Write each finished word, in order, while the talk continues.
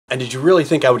And did you really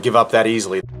think I would give up that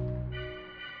easily?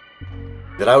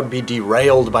 That I would be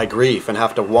derailed by grief and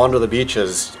have to wander the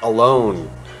beaches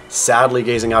alone, sadly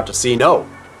gazing out to sea? No.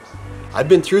 I've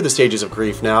been through the stages of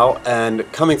grief now, and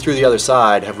coming through the other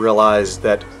side have realized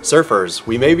that surfers,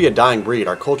 we may be a dying breed,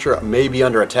 our culture may be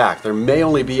under attack, there may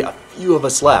only be a few of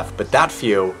us left, but that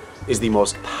few is the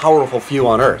most powerful few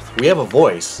on earth. We have a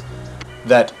voice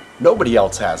that nobody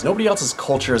else has. Nobody else's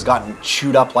culture has gotten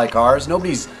chewed up like ours.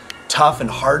 Nobody's tough and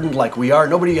hardened like we are.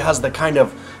 Nobody has the kind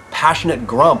of passionate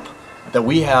grump that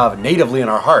we have natively in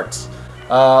our hearts.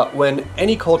 When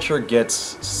any culture gets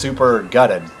super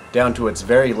gutted down to its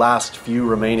very last few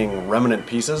remaining remnant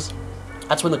pieces,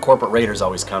 that's when the corporate raiders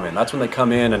always come in. That's when they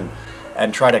come in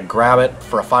and try to grab it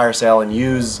for a fire sale and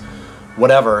use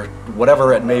whatever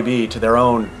it may be to their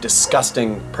own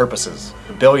disgusting purposes.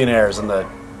 The billionaires and the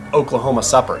Oklahoma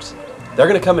suppers, they're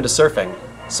going to come into surfing,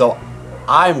 so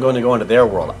I'm going to go into their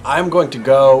world. I'm going to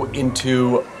go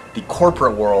into the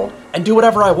corporate world and do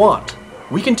whatever I want.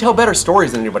 We can tell better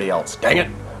stories than anybody else, dang it.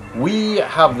 We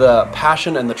have the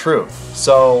passion and the truth,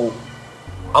 so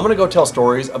I'm gonna go tell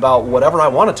stories about whatever I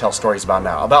want to tell stories about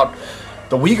now. About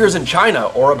the Uyghurs in China,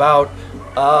 or about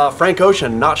Frank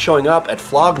Ocean not showing up at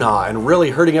Flog Gnaw and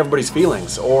really hurting everybody's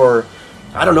feelings, or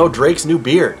I don't know, Drake's new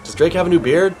beard. Does Drake have a new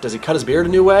beard? Does he cut his beard a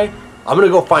new way? I'm gonna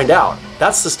go find out.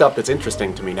 That's the stuff that's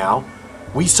interesting to me now.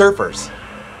 We surfers,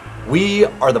 we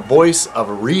are the voice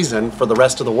of reason for the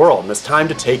rest of the world, and it's time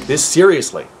to take this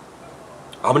seriously.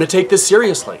 I'm gonna take this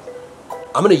seriously.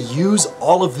 I'm gonna use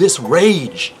all of this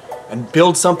rage and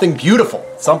build something beautiful,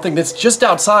 something that's just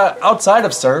outside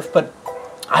of surf, but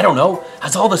I don't know,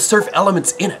 has all the surf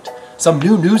elements in it. Some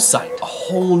new news site, a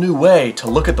whole new way to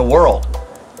look at the world.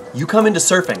 You come into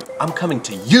surfing, I'm coming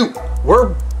to you.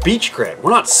 We're beach grit,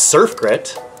 we're not surf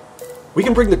grit. We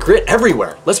can bring the grit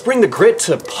everywhere. Let's bring the grit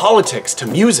to politics, to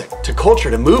music, to culture,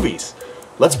 to movies.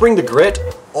 Let's bring the grit,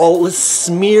 let's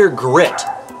smear grit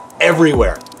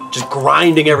everywhere. Just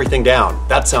grinding everything down.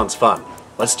 That sounds fun.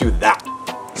 Let's do that.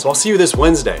 So I'll see you this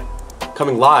Wednesday,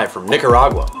 coming live from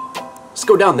Nicaragua. Let's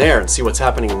go down there and see what's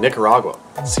happening in Nicaragua.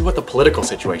 See what the political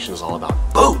situation is all about.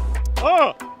 Boom!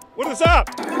 Oh, what is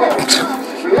up?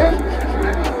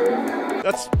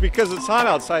 That's because it's hot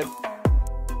outside.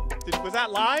 Was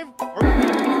that live?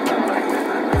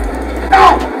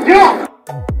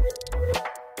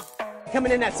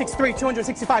 Coming in at 6'3",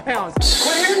 265 pounds.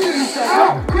 Quit interviewing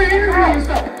yourself! Quit interviewing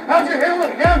yourself! How's your hair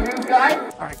look now, news guy?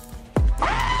 Alright.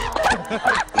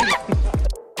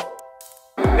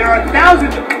 There are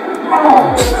thousands of...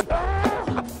 Oh.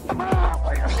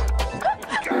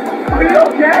 Are you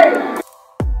okay?